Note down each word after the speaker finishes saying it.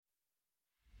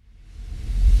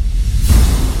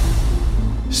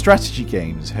Strategy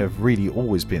games have really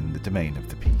always been the domain of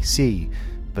the PC,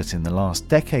 but in the last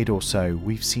decade or so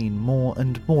we've seen more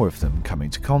and more of them coming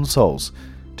to consoles.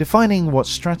 Defining what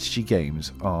strategy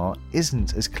games are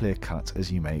isn't as clear-cut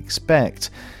as you may expect.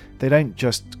 They don't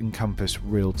just encompass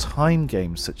real-time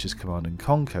games such as Command &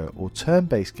 Conquer or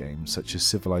turn-based games such as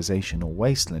Civilization or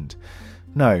Wasteland.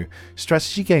 No,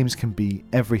 strategy games can be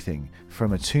everything,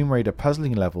 from a Tomb Raider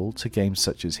puzzling level to games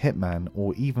such as Hitman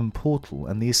or even Portal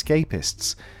and The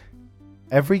Escapists.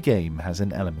 Every game has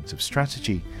an element of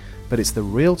strategy, but it's the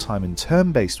real-time and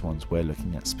turn-based ones we're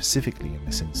looking at specifically in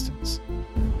this instance.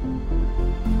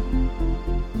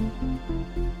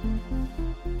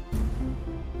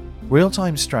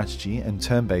 Real-time strategy and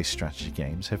turn-based strategy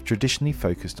games have traditionally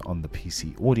focused on the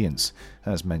PC audience.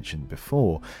 As mentioned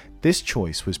before, this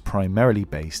choice was primarily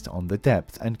based on the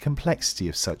depth and complexity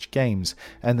of such games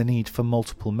and the need for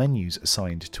multiple menus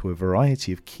assigned to a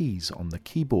variety of keys on the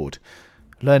keyboard.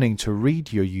 Learning to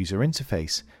read your user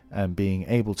interface and being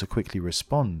able to quickly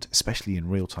respond, especially in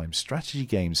real-time strategy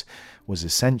games, was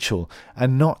essential,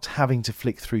 and not having to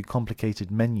flick through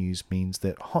complicated menus means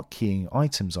that hotkeying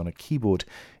items on a keyboard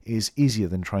is easier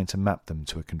than trying to map them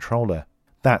to a controller.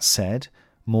 That said,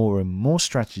 more and more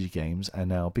strategy games are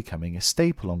now becoming a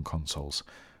staple on consoles.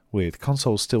 With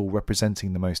consoles still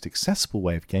representing the most accessible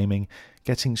way of gaming,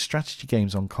 getting strategy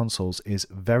games on consoles is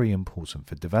very important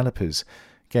for developers.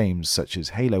 Games such as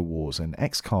Halo Wars and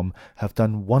XCOM have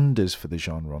done wonders for the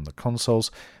genre on the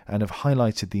consoles and have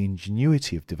highlighted the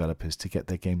ingenuity of developers to get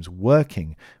their games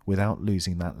working without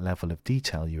losing that level of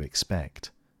detail you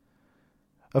expect.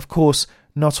 Of course,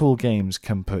 not all games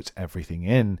can put everything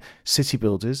in. City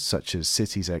builders such as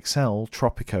Cities XL,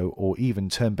 Tropico, or even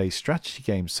turn-based strategy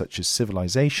games such as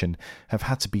Civilization have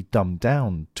had to be dumbed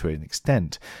down to an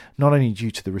extent, not only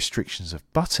due to the restrictions of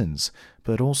buttons,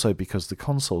 but also because the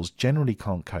consoles generally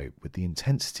can't cope with the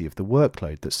intensity of the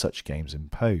workload that such games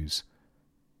impose.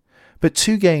 But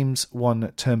two games,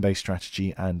 one turn-based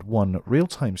strategy and one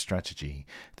real-time strategy,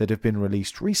 that have been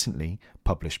released recently,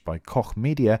 published by Koch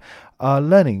Media, are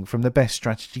learning from the best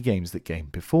strategy games that came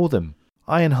before them.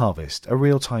 Iron Harvest, a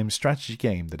real-time strategy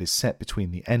game that is set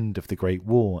between the end of the Great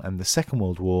War and the Second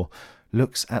World War,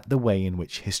 looks at the way in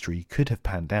which history could have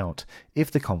panned out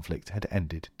if the conflict had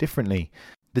ended differently.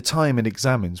 The time it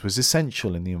examines was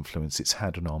essential in the influence it's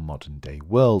had on our modern-day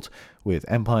world, with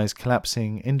empires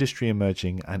collapsing, industry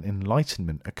emerging, and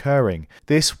enlightenment occurring.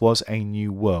 This was a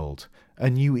new world, a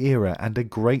new era, and a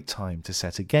great time to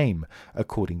set a game,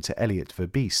 according to Elliot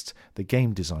Verbeest, the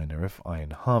game designer of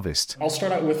Iron Harvest. I'll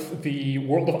start out with the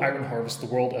world of Iron Harvest. The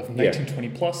world of 1920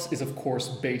 Plus is, of course,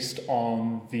 based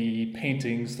on the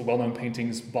paintings, the well-known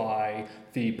paintings by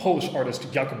the Polish artist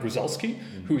Jakub Brzezinski,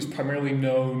 who is primarily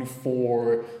known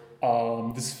for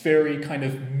this very kind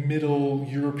of Middle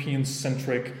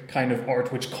European-centric kind of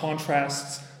art, which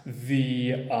contrasts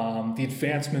the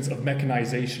advancements of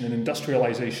mechanization and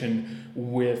industrialization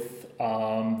with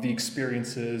the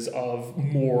experiences of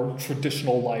more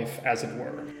traditional life, as it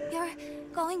were. You're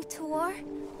going to war?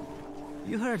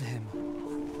 You heard him.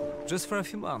 Just for a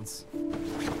few months.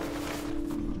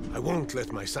 I won't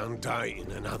let my son die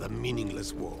in another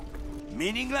meaningless war.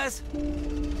 Meaningless?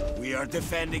 We are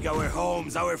defending our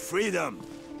homes, our freedom.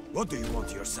 What do you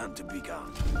want your son to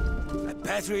become? A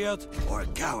patriot or a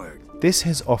coward? This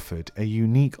has offered a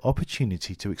unique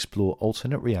opportunity to explore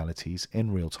alternate realities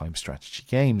in real-time strategy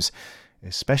games,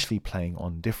 especially playing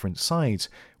on different sides,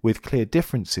 with clear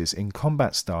differences in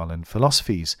combat style and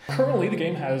philosophies. Currently, the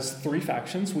game has three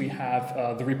factions. We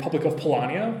have the Republic of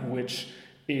Polania, which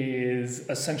is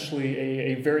essentially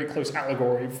a very close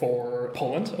allegory for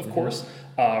Poland, of course.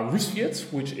 Rusviet,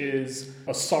 which is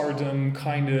a Tsardom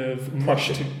kind of...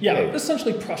 Prussia.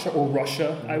 Essentially Prussia or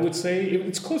Russia, I would say.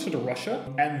 It's closer to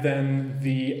Russia. And then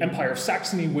the Empire of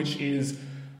Saxony, which is...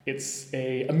 It's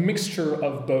a mixture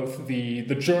of both the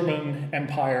German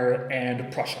Empire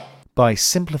and Prussia. By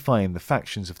simplifying the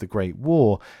factions of the Great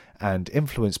War, and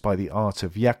influenced by the art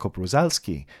of Jakub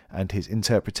Brzezinski and his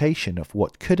interpretation of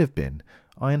what could have been,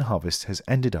 Iron Harvest has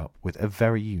ended up with a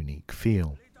very unique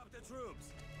feel.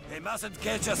 They mustn't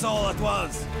catch us all at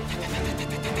once.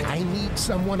 I need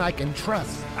someone I can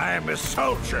trust. I am a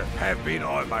soldier, have been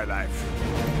all my life.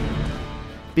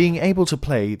 Being able to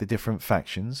play the different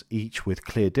factions, each with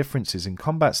clear differences in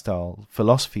combat style,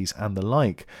 philosophies and the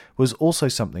like, was also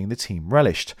something the team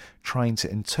relished, trying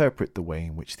to interpret the way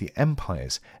in which the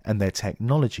empires and their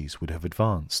technologies would have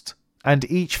advanced. And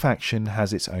each faction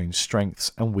has its own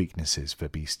strengths and weaknesses,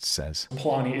 Verbeest says.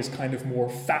 Polani is kind of more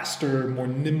faster, more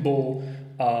nimble.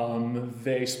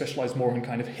 They specialize more in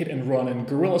kind of hit and run and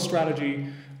guerrilla strategy,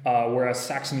 whereas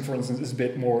Saxony, for instance, is a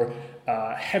bit more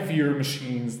heavier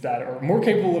machines that are more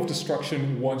capable of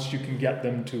destruction once you can get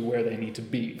them to where they need to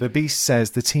be. Verbeest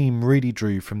says the team really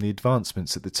drew from the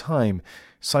advancements at the time,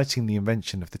 citing the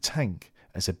invention of the tank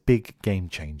as a big game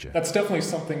changer. That's definitely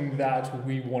something that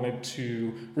we wanted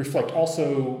to reflect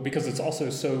also, because it's also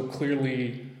so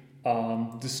clearly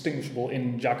distinguishable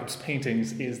in Jakob's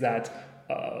paintings, is that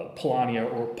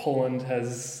Polania, or Poland,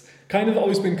 has kind of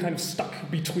always been kind of stuck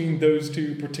between those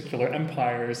two particular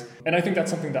empires. And I think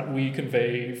that's something that we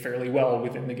convey fairly well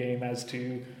within the game, as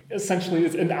to essentially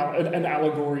it's an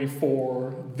allegory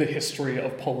for the history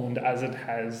of Poland as it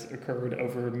has occurred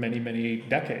over many, many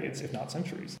decades, if not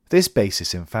centuries. This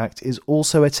basis, in fact, is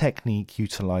also a technique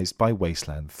utilised by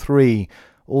Wasteland 3.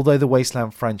 Although the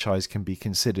Wasteland franchise can be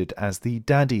considered as the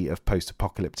daddy of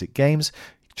post-apocalyptic games,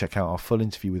 check out our full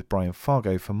interview with Brian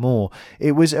Fargo for more.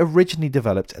 It was originally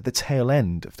developed at the tail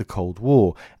end of the Cold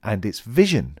War, and its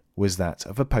vision was that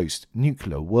of a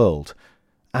post-nuclear world.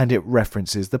 And it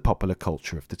references the popular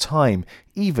culture of the time,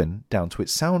 even down to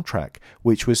its soundtrack,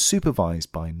 which was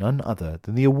supervised by none other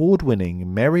than the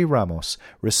award-winning Mary Ramos,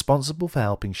 responsible for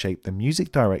helping shape the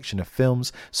music direction of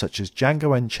films such as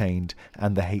Django Unchained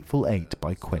and The Hateful Eight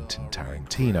by Quentin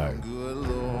Tarantino. Good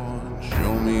Lord,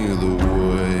 show me the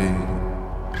way.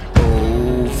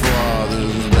 Oh,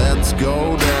 fathers, let's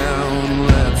go down,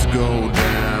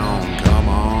 come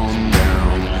on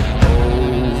down.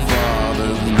 Oh,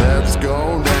 fathers, let's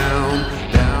go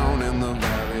down in the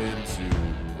valley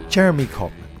too. Jeremy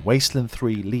Kopman, Wasteland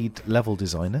 3 lead level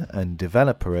designer and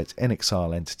developer at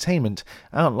Inexile Entertainment,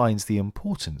 outlines the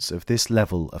importance of this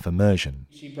level of immersion.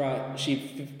 She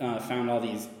found all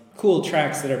these cool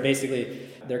tracks that are basically,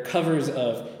 they're covers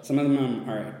of, some of them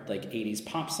are like 80s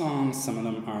pop songs, some of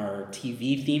them are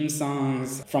TV theme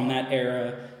songs from that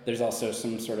era. There's also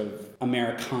some sort of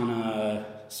Americana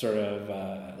sort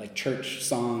of like church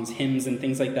songs, hymns and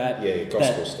things like that. Yeah,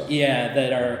 gospel stuff. Yeah,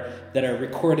 that are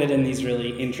recorded in these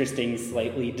really interesting,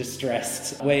 slightly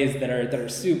distressed ways that are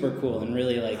super cool and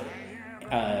really like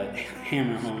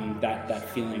hammer home that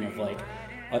feeling of like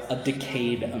a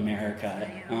decayed America.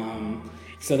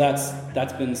 So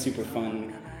that's been super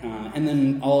fun. And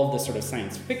then all of the sort of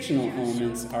science fictional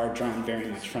elements are drawn very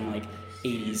much from like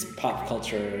 80s pop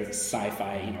culture,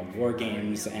 sci-fi, war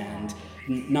games, and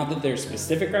not that they're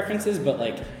specific references, but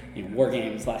like, War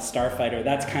Games, Last Starfighter,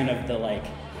 that's kind of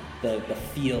the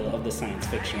feel of the science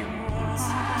fiction elements.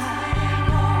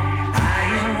 I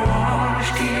am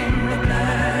washed in the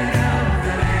blood of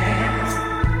the Lamb.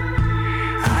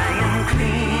 I am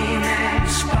clean and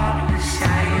spotless. I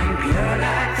am pure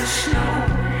like the snow.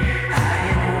 I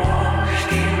am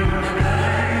washed in the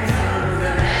blood of the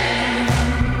Lamb.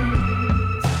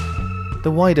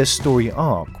 The wider story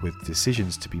arc, with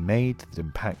decisions to be made that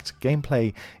impact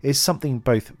gameplay, is something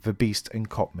both Verbeest and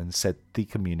Kopman said the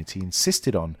community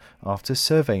insisted on after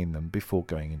surveying them before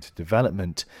going into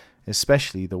development,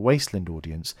 especially the Wasteland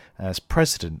audience, as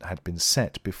precedent had been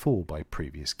set before by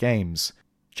previous games.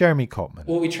 Jeremy Kopman.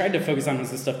 What we tried to focus on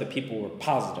was the stuff that people were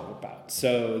positive about.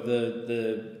 So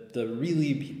the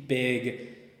really big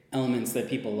elements that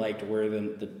people liked were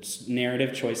the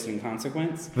narrative choice and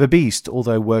consequence. Verbeest,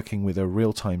 although working with a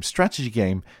real-time strategy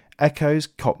game, echoes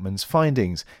Kopman's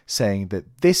findings, saying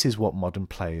that this is what modern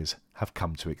players have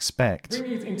come to expect.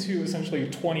 Bringing it into essentially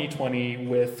 2020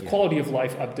 with quality of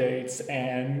life updates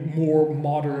and more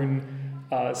modern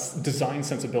design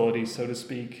sensibility, so to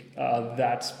speak,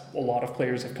 that a lot of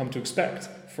players have come to expect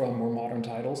from more modern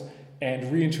titles,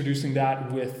 and reintroducing that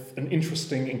with an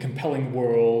interesting and compelling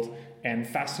world and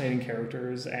fascinating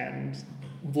characters and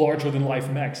larger-than-life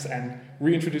mechs, and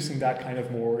reintroducing that kind of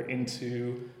more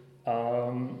into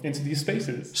these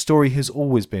spaces. Story has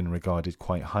always been regarded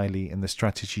quite highly in the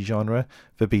strategy genre.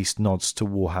 Verbeest nods to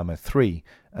Warhammer 3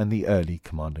 and the early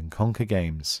Command & Conquer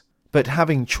games. But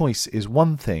having choice is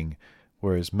one thing,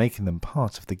 whereas making them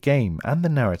part of the game and the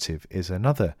narrative is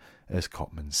another, as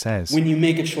Kopman says. When you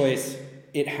make a choice,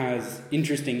 it has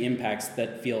interesting impacts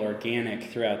that feel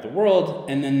organic throughout the world,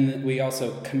 and then we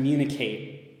also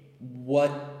communicate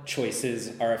what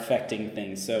choices are affecting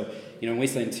things. So, in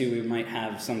Wasteland 2, we might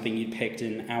have something you picked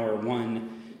in hour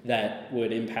 1 that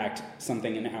would impact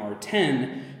something in hour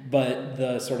 10, but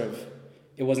the sort of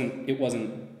it wasn't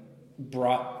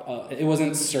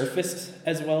surfaced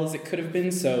as well as it could have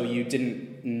been, so you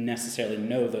didn't necessarily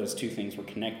know those two things were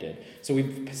connected. So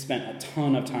we've spent a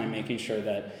ton of time making sure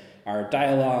that our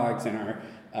dialogues and our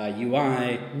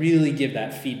UI really give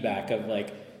that feedback of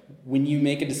like, when you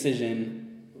make a decision,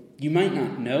 you might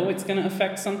not know it's going to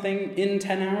affect something in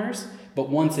 10 hours, but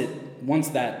once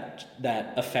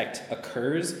that effect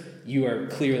occurs, you are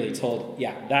clearly told,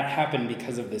 yeah, that happened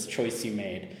because of this choice you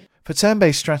made. For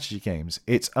turn-based strategy games,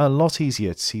 it's a lot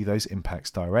easier to see those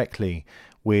impacts directly.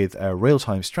 With a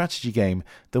real-time strategy game,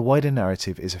 the wider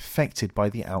narrative is affected by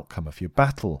the outcome of your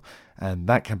battle, and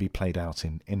that can be played out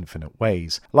in infinite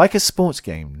ways. Like a sports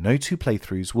game, no two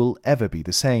playthroughs will ever be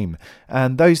the same,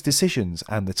 and those decisions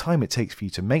and the time it takes for you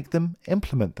to make them,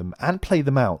 implement them, and play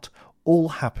them out all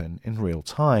happen in real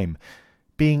time.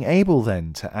 Being able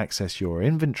then to access your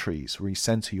inventories,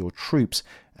 recenter your troops,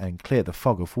 and clear the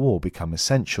fog of war become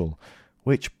essential,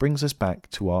 which brings us back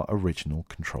to our original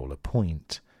controller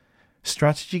point.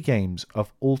 Strategy games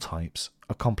of all types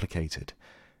are complicated.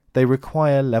 They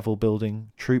require level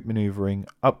building, troop maneuvering,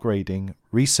 upgrading,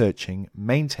 researching,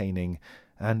 maintaining,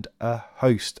 and a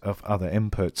host of other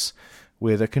inputs.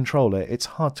 With a controller, it's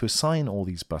hard to assign all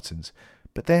these buttons,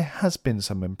 but there has been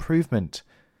some improvement.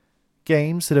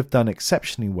 Games that have done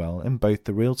exceptionally well in both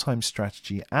the real-time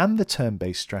strategy and the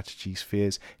turn-based strategy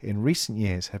spheres in recent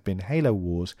years have been Halo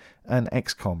Wars and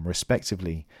XCOM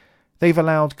respectively. They've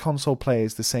allowed console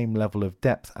players the same level of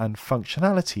depth and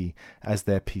functionality as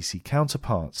their PC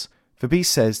counterparts. Verbeest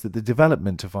says that the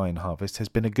development of Iron Harvest has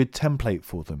been a good template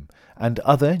for them, and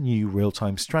other new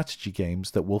real-time strategy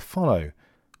games that will follow.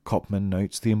 Kopman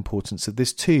notes the importance of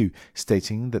this too,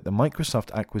 stating that the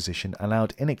Microsoft acquisition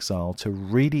allowed inXile to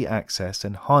really access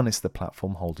and harness the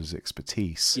platform holders'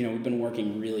 expertise. We've been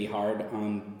working really hard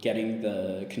on getting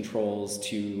the controls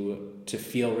to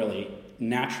feel really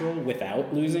natural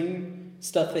without losing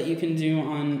stuff that you can do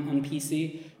on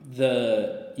PC.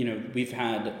 We've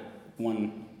had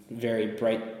one very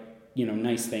bright,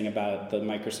 nice thing about the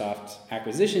Microsoft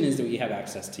acquisition is that we have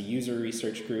access to user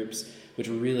research groups, which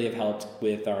really have helped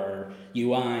with our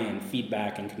UI and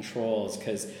feedback and controls,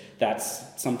 because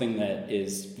that's something that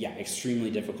is,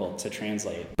 extremely difficult to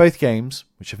translate. Both games,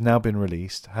 which have now been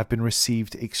released, have been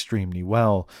received extremely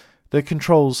well. The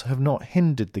controls have not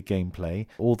hindered the gameplay,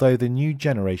 although the new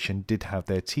generation did have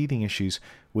their teething issues,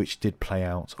 which did play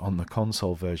out on the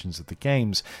console versions of the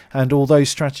games, and although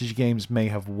strategy games may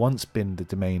have once been the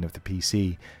domain of the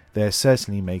PC, they're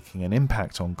certainly making an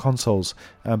impact on consoles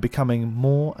and becoming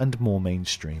more and more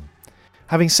mainstream.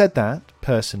 Having said that,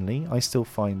 personally, I still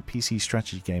find PC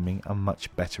strategy gaming a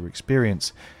much better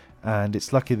experience, and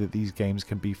it's lucky that these games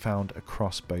can be found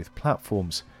across both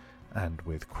platforms. And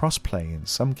with crossplay in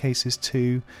some cases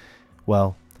too,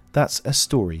 well, that's a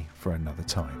story for another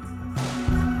time.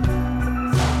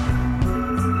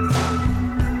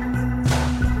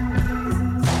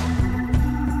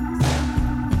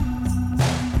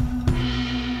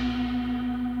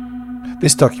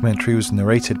 This documentary was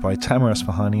narrated by Tamer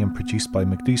Asfahani and produced by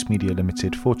Magdous Media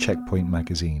Limited for Checkpoint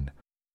Magazine.